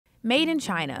Made in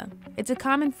China. It's a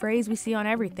common phrase we see on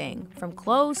everything. From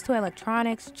clothes to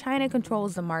electronics, China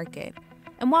controls the market.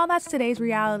 And while that's today's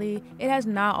reality, it has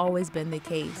not always been the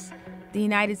case. The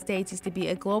United States used to be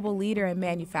a global leader in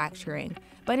manufacturing,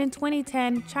 but in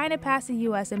 2010, China passed the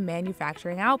U.S. in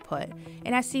manufacturing output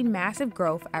and has seen massive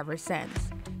growth ever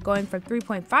since, going from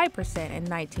 3.5% in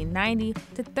 1990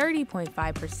 to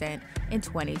 30.5% in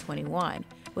 2021.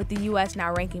 With the U.S.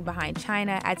 now ranking behind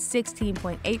China at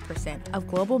 16.8% of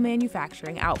global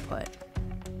manufacturing output.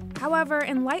 However,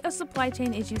 in light of supply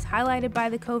chain issues highlighted by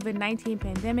the COVID-19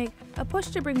 pandemic, a push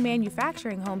to bring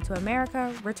manufacturing home to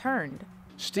America returned.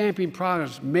 Stamping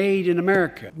products made in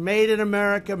America. Made in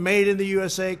America, made in the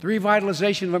USA. The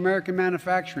revitalization of American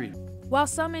manufacturing. While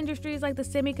some industries like the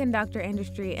semiconductor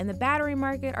industry and the battery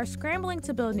market are scrambling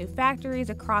to build new factories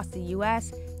across the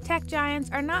U.S., tech giants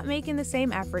are not making the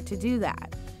same effort to do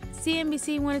that.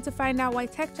 CNBC wanted to find out why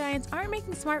tech giants aren't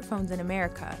making smartphones in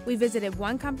America. We visited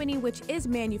one company which is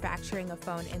manufacturing a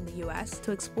phone in the U.S.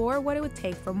 to explore what it would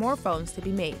take for more phones to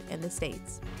be made in the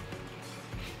States.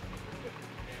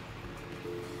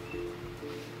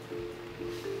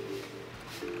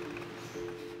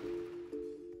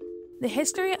 The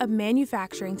history of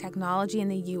manufacturing technology in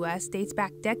the U.S. dates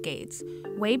back decades,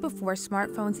 way before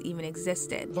smartphones even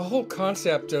existed. The whole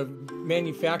concept of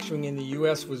manufacturing in the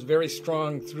U.S. was very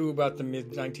strong through about the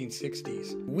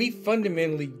mid-1960s. We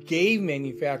fundamentally gave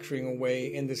manufacturing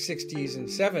away in the 60s and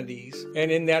 70s, and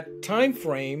in that time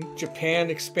frame, Japan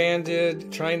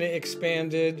expanded, China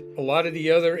expanded, a lot of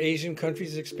the other Asian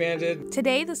countries expanded.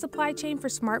 Today, the supply chain for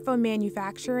smartphone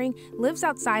manufacturing lives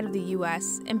outside of the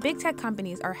U.S., and big tech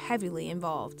companies are heavily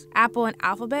involved. Apple and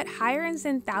Alphabet hire and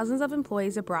send thousands of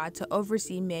employees abroad to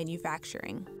oversee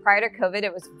manufacturing. Prior to COVID,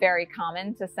 it was very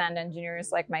common to send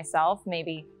engineers like myself,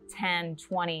 maybe 10,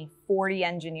 20, 40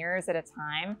 engineers at a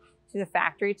time to the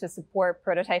factory to support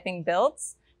prototyping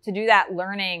builds, to do that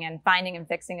learning and finding and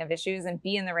fixing of issues and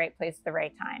be in the right place at the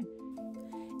right time.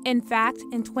 In fact,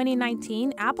 in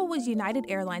 2019, Apple was United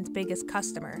Airlines' biggest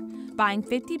customer, buying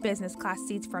 50 business class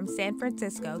seats from San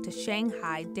Francisco to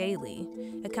Shanghai daily,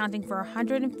 accounting for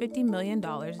 $150 million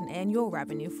in annual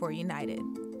revenue for United.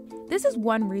 This is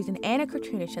one reason Anna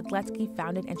Katrina Shedletsky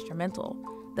founded Instrumental.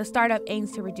 The startup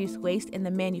aims to reduce waste in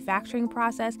the manufacturing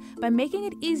process by making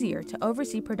it easier to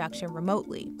oversee production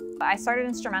remotely. I started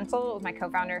Instrumental with my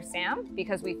co-founder Sam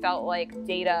because we felt like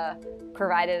data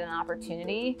provided an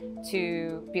opportunity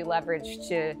to be leveraged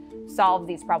to solve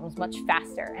these problems much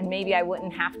faster. And maybe I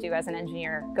wouldn't have to, as an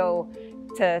engineer, go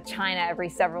to China every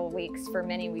several weeks for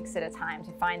many weeks at a time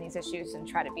to find these issues and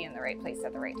try to be in the right place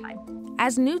at the right time.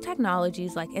 As new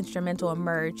technologies like Instrumental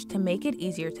emerge to make it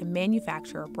easier to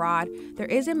manufacture abroad, there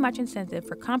isn't much incentive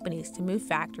for companies to move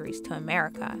factories to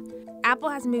America. Apple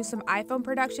has moved some iPhone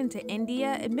production to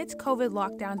India amidst COVID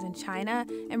lockdowns in China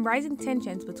and rising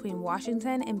tensions between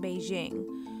Washington and Beijing.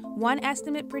 One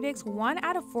estimate predicts 1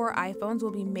 out of 4 iPhones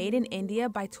will be made in India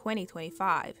by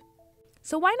 2025.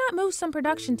 So why not move some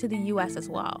production to the US as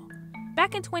well?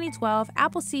 Back in 2012,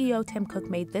 Apple CEO Tim Cook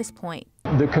made this point.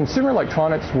 The consumer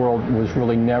electronics world was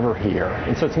really never here.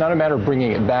 And so it's not a matter of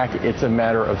bringing it back, it's a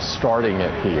matter of starting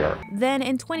it here. Then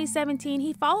in 2017,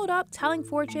 he followed up telling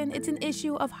Fortune it's an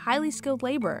issue of highly skilled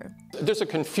labor. There's a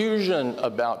confusion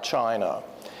about China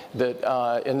that,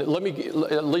 and let me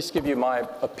at least give you my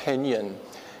opinion.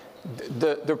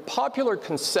 The popular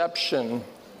conception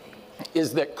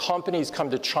is that companies come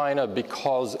to China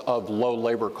because of low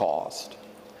labor cost.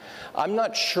 I'm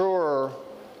not sure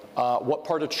what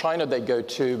part of China they go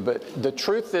to, but the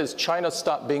truth is China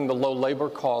stopped being the low labor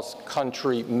cost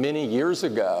country many years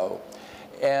ago.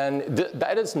 And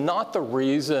that is not the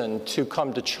reason to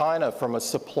come to China from a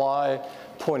supply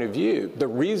point of view. The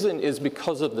reason is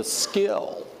because of the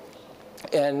skill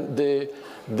and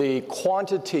the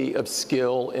quantity of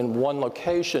skill in one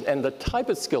location and the type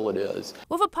of skill it is.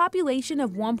 With a population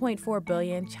of 1.4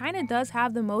 billion, China does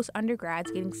have the most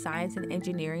undergrads getting science and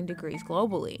engineering degrees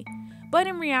globally. But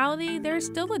in reality, there is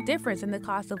still a difference in the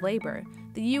cost of labor.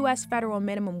 The U.S. federal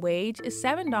minimum wage is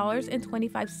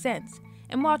 $7.25.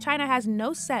 And while China has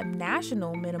no set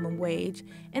national minimum wage,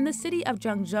 in the city of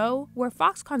Zhengzhou, where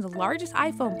Foxconn's largest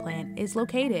iPhone plant is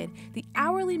located, the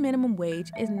hourly minimum wage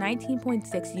is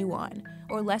 19.6 yuan,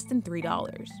 or less than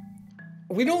 $3.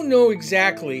 We don't know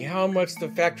exactly how much the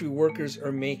factory workers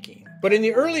are making. But in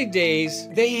the early days,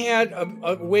 they had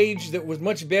a wage that was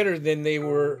much better than they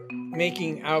were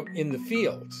making out in the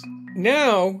fields.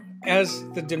 Now, as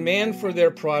the demand for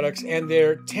their products and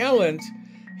their talent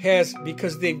has,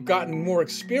 because they've gotten more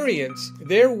experience,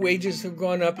 their wages have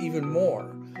gone up even more.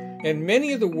 And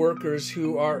many of the workers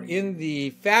who are in the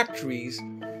factories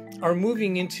are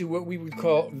moving into what we would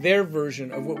call their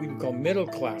version of what we would call middle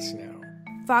class now.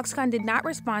 Foxconn did not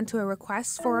respond to a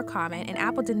request for a comment, and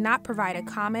Apple did not provide a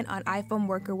comment on iPhone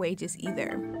worker wages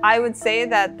either. I would say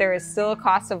that there is still a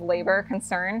cost of labor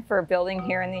concern for building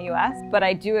here in the US, but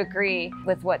I do agree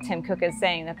with what Tim Cook is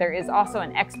saying, that there is also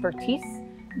an expertise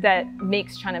that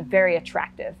makes China very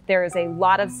attractive. There is a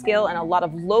lot of skill and a lot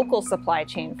of local supply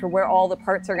chain for where all the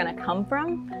parts are going to come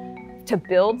from to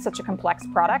build such a complex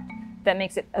product that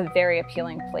makes it a very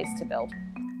appealing place to build.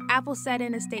 Apple said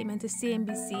in a statement to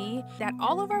CNBC that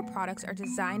all of our products are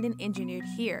designed and engineered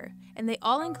here, and they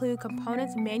all include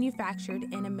components manufactured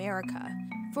in America.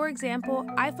 For example,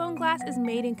 iPhone glass is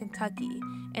made in Kentucky,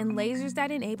 and lasers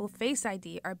that enable Face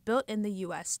ID are built in the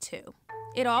US too.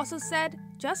 It also said,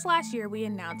 just last year we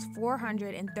announced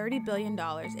 $430 billion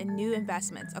in new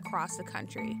investments across the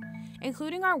country,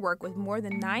 including our work with more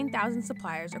than 9,000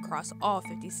 suppliers across all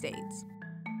 50 states.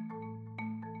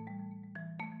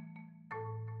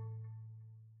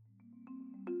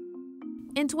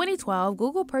 In 2012,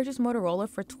 Google purchased Motorola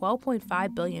for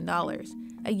 $12.5 billion.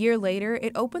 A year later,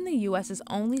 it opened the U.S.'s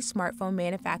only smartphone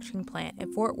manufacturing plant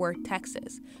in Fort Worth,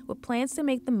 Texas, with plans to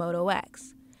make the Moto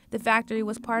X. The factory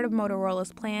was part of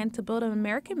Motorola's plan to build an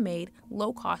American-made,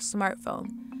 low-cost smartphone.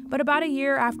 But about a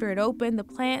year after it opened, the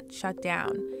plant shut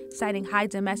down, citing high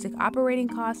domestic operating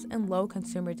costs and low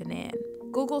consumer demand.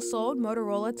 Google sold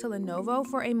Motorola to Lenovo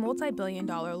for a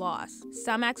multi-billion-dollar loss.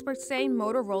 Some experts say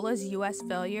Motorola's U.S.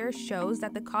 failure shows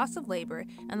that the cost of labor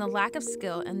and the lack of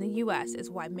skill in the U.S. is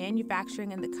why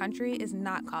manufacturing in the country is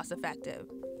not cost-effective.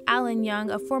 Alan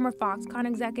Young, a former Foxconn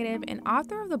executive and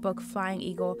author of the book Flying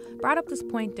Eagle, brought up this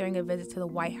point during a visit to the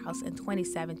White House in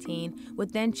 2017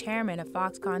 with then-chairman of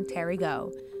Foxconn, Terry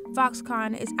Gou.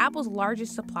 Foxconn is Apple's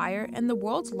largest supplier and the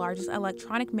world's largest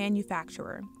electronic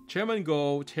manufacturer. Chairman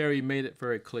Gou, Terry, made it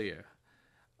very clear.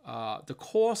 The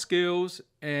core skills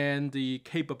and the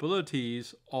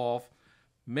capabilities of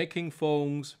making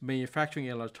phones, manufacturing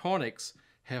electronics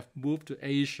have moved to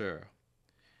Asia.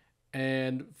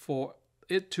 And for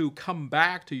it to come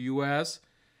back to U.S.,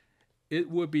 it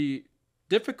would be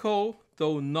difficult,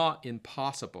 though not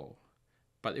impossible.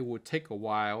 But it will take a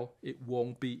while. It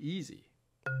won't be easy.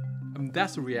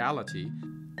 That's the reality.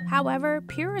 However,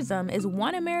 Purism is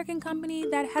one American company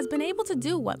that has been able to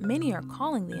do what many are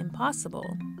calling the impossible.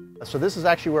 So this is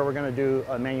actually where we're going to do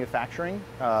manufacturing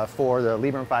for the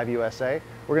Librem 5 USA.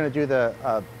 We're going to do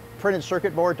the printed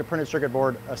circuit board to printed circuit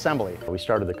board assembly. We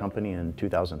started the company in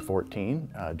 2014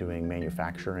 doing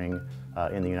manufacturing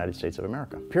in the United States of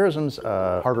America. Purism's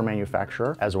a hardware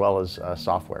manufacturer as well as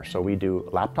software. So we do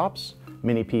laptops,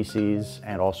 mini PCs,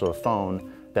 and also a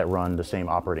phone that run the same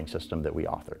operating system that we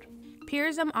authored.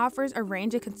 Purism offers a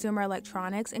range of consumer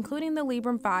electronics, including the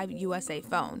Librem 5 USA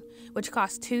phone, which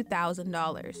costs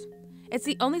 $2,000. It's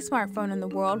the only smartphone in the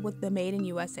world with the Made in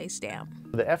USA stamp.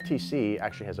 The FTC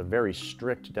actually has a very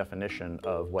strict definition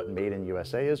of what Made in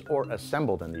USA is or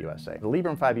assembled in the USA. The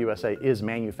Librem 5 USA is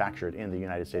manufactured in the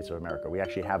United States of America. We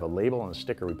actually have a label and a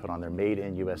sticker we put on there, Made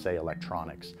in USA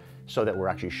Electronics, so that we're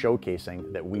actually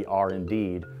showcasing that we are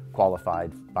indeed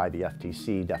qualified by the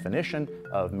FTC definition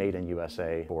of Made in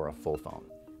USA for a full phone.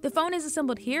 The phone is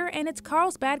assembled here in its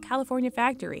Carlsbad, California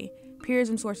factory.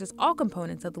 Purism sources all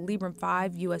components of the Librem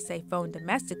 5 USA phone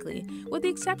domestically, with the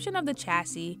exception of the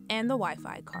chassis and the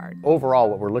Wi-Fi card. Overall,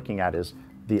 what we're looking at is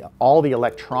all the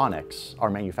electronics are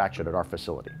manufactured at our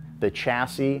facility. The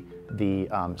chassis, the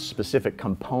specific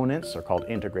components are called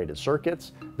integrated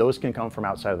circuits. Those can come from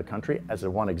outside of the country. As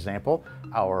one example,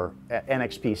 our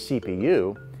NXP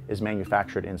CPU is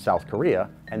manufactured in South Korea,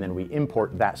 and then we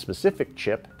import that specific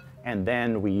chip, and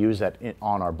then we use that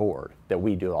on our board, that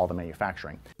we do all the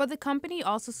manufacturing. But the company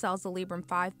also sells the Librem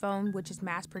 5 phone, which is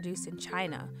mass-produced in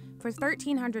China. For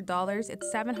 $1,300,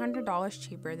 it's $700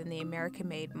 cheaper than the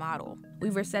American-made model.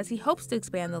 Weaver says he hopes to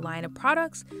expand the line of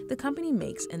products the company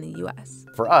makes in the U.S.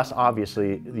 For us,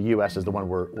 obviously, the U.S. is the one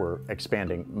we're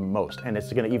expanding most, and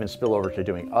it's going to even spill over to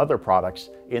doing other products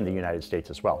in the United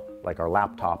States as well, like our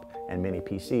laptop and mini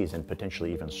PCs and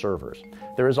potentially even servers.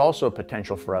 There is also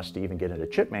potential for us to even get into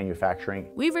chip manufacturing.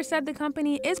 Weaver said the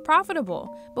company is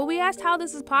profitable, but we asked how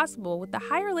this is possible with the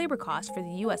higher labor costs for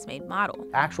the U.S.-made model.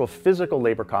 Actual physical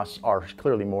labor costs are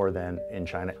clearly more than in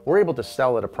China. We're able to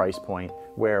sell at a price point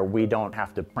where we don't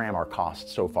have to cram our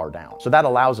costs so far down. So that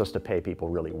allows us to pay people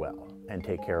really well and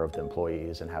take care of the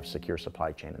employees and have secure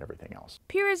supply chain and everything else.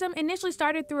 Purism initially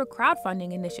started through a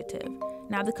crowdfunding initiative.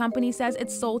 Now the company says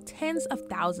it's sold tens of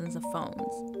thousands of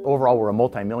phones. Overall, we're a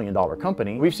multi-million-dollar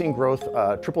company. We've seen growth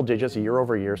triple digits year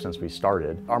over year since we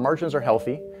started. Our margins are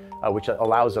healthy, which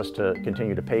allows us to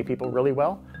continue to pay people really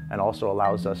well and also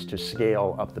allows us to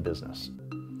scale up the business.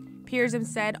 Purism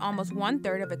said almost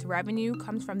 1/3 of its revenue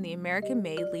comes from the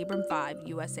American-made Librem 5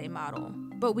 USA model.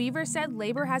 But Weaver said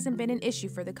labor hasn't been an issue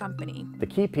for the company. The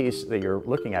key piece that you're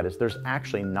looking at is there's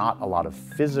actually not a lot of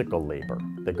physical labor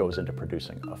that goes into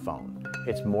producing a phone.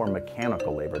 It's more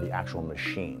mechanical labor, the actual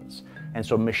machines. And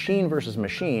so machine versus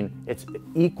machine, it's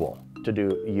equal to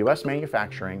do US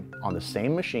manufacturing on the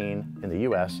same machine in the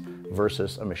US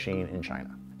versus a machine in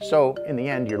China. So in the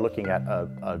end, you're looking at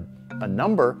a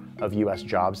number of US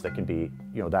jobs that can be,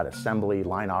 that assembly,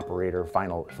 line operator,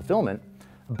 final fulfillment,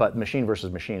 but machine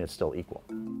versus machine is still equal.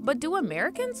 But do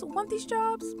Americans want these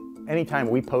jobs? Anytime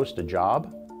we post a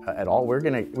job at all, we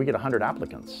get 100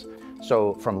 applicants.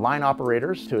 So from line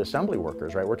operators to assembly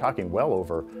workers, right? We're talking well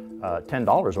over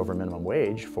 $10 over minimum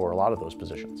wage for a lot of those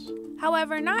positions.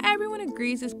 However, not everyone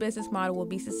agrees this business model will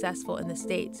be successful in the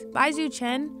States. Baizhu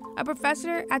Chen, a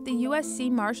professor at the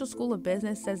USC Marshall School of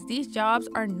Business, says these jobs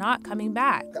are not coming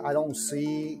back. I don't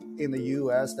see in the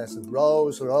US there's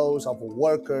rows of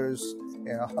workers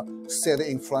sit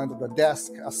in front of the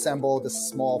desk, assemble the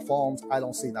small phones. I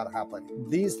don't see that happening.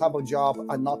 These type of jobs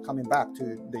are not coming back to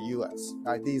the US.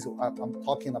 I'm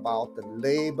talking about the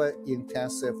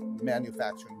labor-intensive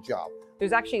manufacturing job.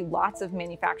 There's actually lots of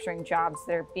manufacturing jobs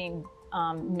that are being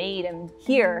made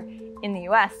here in the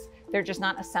US. They're just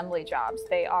not assembly jobs.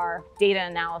 They are data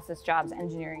analysis jobs,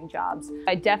 engineering jobs.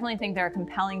 I definitely think there are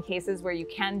compelling cases where you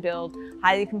can build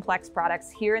highly complex products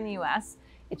here in the US.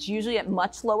 It's usually at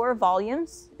much lower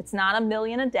volumes. It's not 1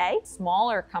 million a day.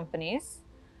 Smaller companies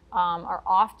are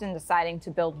often deciding to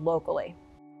build locally.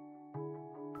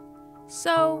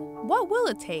 So, what will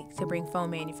it take to bring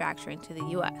phone manufacturing to the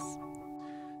US?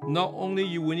 Not only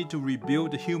you will need to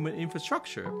rebuild the human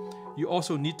infrastructure, you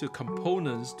also need the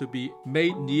components to be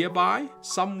made nearby.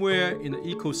 Somewhere in the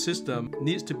ecosystem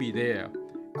needs to be there.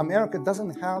 America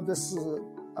doesn't have this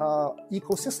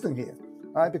ecosystem here,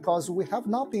 right? Because we have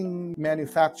not been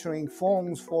manufacturing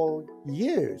phones for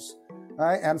years,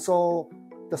 right? And so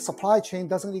the supply chain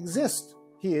doesn't exist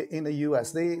here in the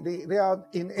US. They are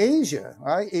in Asia,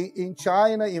 right? In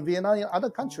China, in Vietnam, in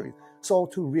other countries. So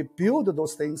to rebuild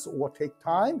those things will take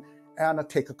time and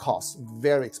take a cost,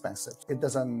 very expensive. It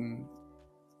doesn't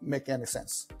make any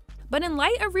sense. But in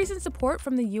light of recent support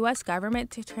from the US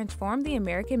government to transform the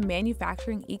American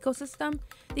manufacturing ecosystem,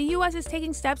 the US is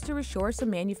taking steps to restore some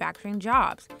manufacturing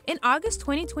jobs. In August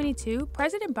 2022,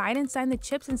 President Biden signed the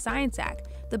CHIPS and Science Act.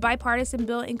 The bipartisan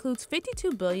bill includes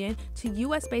 $52 billion to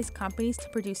US-based companies to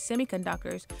produce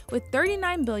semiconductors, with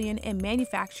 $39 billion in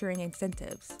manufacturing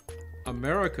incentives.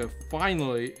 America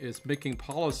finally is making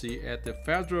policy at the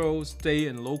federal, state,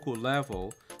 and local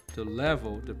level to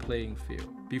level the playing field.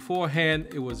 Beforehand,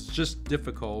 it was just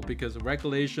difficult because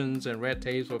regulations and red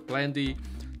tapes were plenty,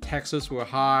 taxes were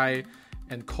high,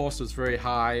 and cost was very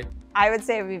high. I would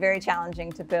say it would be very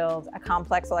challenging to build a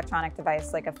complex electronic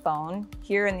device like a phone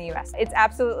here in the US. It's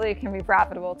absolutely can be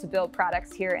profitable to build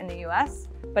products here in the US,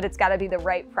 but it's got to be the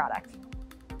right product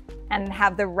and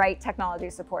have the right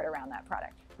technology support around that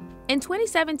product. In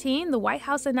 2017, the White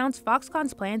House announced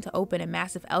Foxconn's plan to open a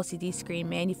massive LCD screen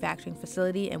manufacturing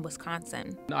facility in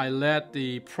Wisconsin. I led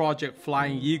the Project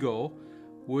Flying Eagle,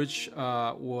 which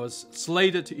was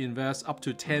slated to invest up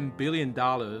to $10 billion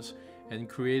in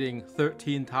creating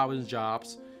 13,000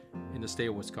 jobs in the state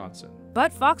of Wisconsin.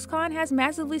 But Foxconn has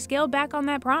massively scaled back on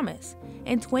that promise.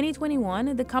 In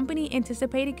 2021, the company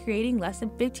anticipated creating less than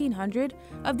 1,500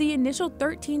 of the initial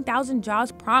 13,000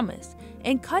 jobs promised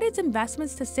and cut its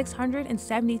investments to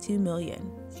 $672 million.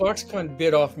 Foxconn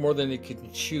bit off more than it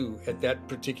could chew at that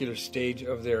particular stage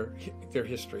of their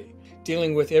history,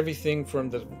 dealing with everything from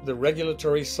the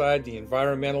regulatory side, the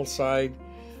environmental side,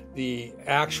 the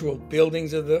actual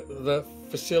buildings of the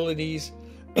facilities,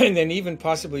 and then even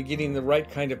possibly getting the right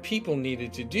kind of people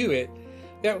needed to do it.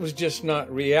 That was just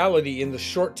not reality in the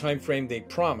short time frame they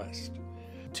promised.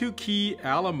 Two key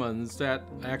elements that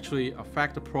actually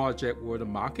affect the project were the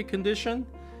market condition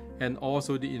and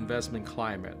also the investment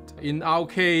climate. In our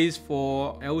case,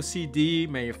 for LCD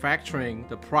manufacturing,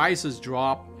 the prices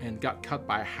dropped and got cut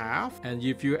by half. And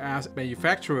if you ask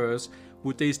manufacturers,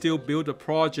 would they still build a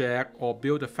project or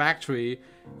build a factory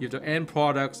if the end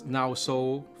products now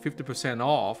sold 50%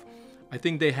 off? I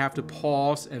think they have to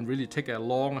pause and really take a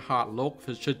long, hard look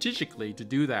strategically to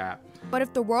do that. But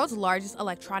if the world's largest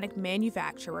electronic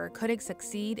manufacturer couldn't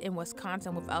succeed in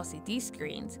Wisconsin with LCD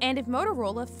screens, and if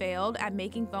Motorola failed at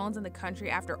making phones in the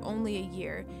country after only a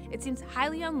year, it seems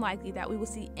highly unlikely that we will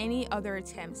see any other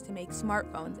attempts to make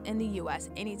smartphones in the US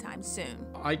anytime soon.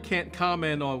 I can't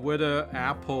comment on whether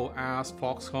Apple asked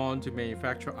Foxconn to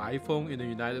manufacture iPhone in the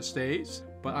United States,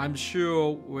 but I'm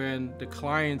sure when the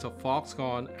clients of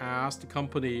Foxconn asked the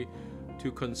company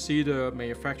to consider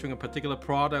manufacturing a particular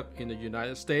product in the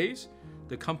United States,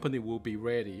 the company will be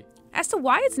ready. As to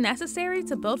why it's necessary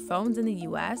to build phones in the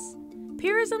US,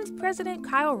 Purism's president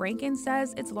Kyle Rankin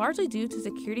says it's largely due to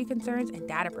security concerns and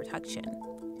data protection.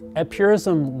 At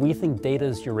Purism, we think data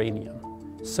is uranium.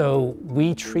 So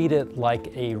we treat it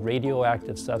like a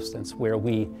radioactive substance where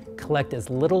we collect as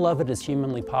little of it as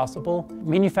humanly possible.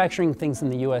 Manufacturing things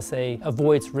in the USA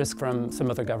avoids risk from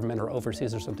some other government or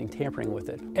overseas or something tampering with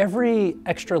it. Every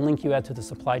extra link you add to the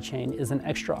supply chain is an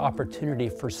extra opportunity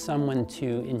for someone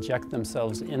to inject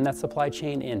themselves in that supply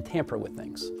chain and tamper with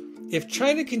things. If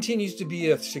China continues to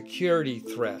be a security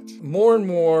threat, more and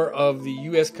more of the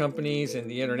US companies and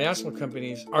the international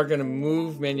companies are going to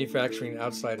move manufacturing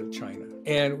outside of China.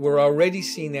 And we're already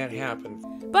seeing that happen.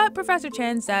 But Professor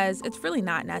Chen says it's really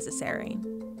not necessary.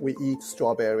 We eat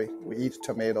strawberry, we eat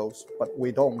tomatoes, but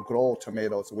we don't grow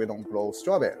tomatoes, we don't grow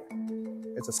strawberry.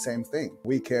 It's the same thing.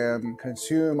 We can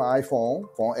consume iPhone,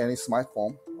 any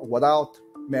smartphone, without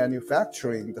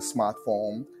manufacturing the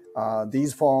smartphone.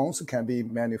 These phones can be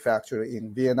manufactured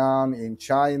in Vietnam, in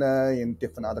China, in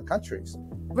different other countries.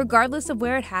 Regardless of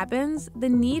where it happens, the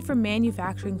need for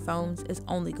manufacturing phones is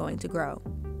only going to grow.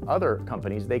 Other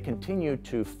companies, they continue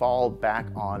to fall back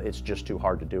on it's just too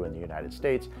hard to do in the United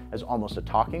States as almost a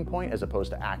talking point as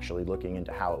opposed to actually looking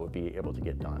into how it would be able to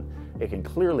get done. It can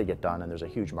clearly get done and there's a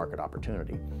huge market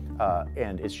opportunity.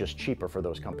 And it's just cheaper for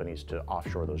those companies to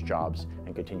offshore those jobs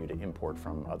and continue to import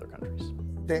from other countries.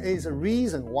 There is a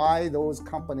reason why those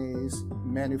companies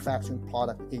manufacture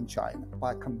product in China.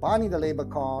 By combining the labor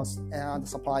costs and the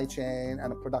supply chain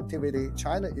and the productivity,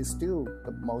 China is still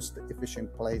the most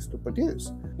efficient place to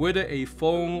produce. Whether a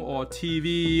phone or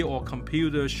TV or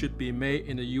computer should be made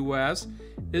in the US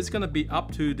is going to be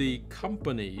up to the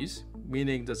companies,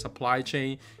 meaning the supply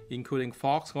chain, including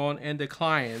Foxconn and the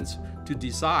clients, to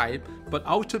decide. But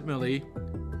ultimately,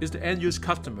 it's the end-use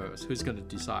customers who's going to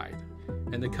decide.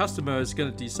 And the customer is going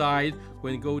to decide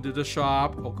when you go to the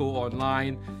shop or go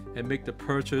online and make the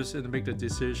purchase and make the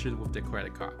decision with their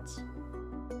credit cards.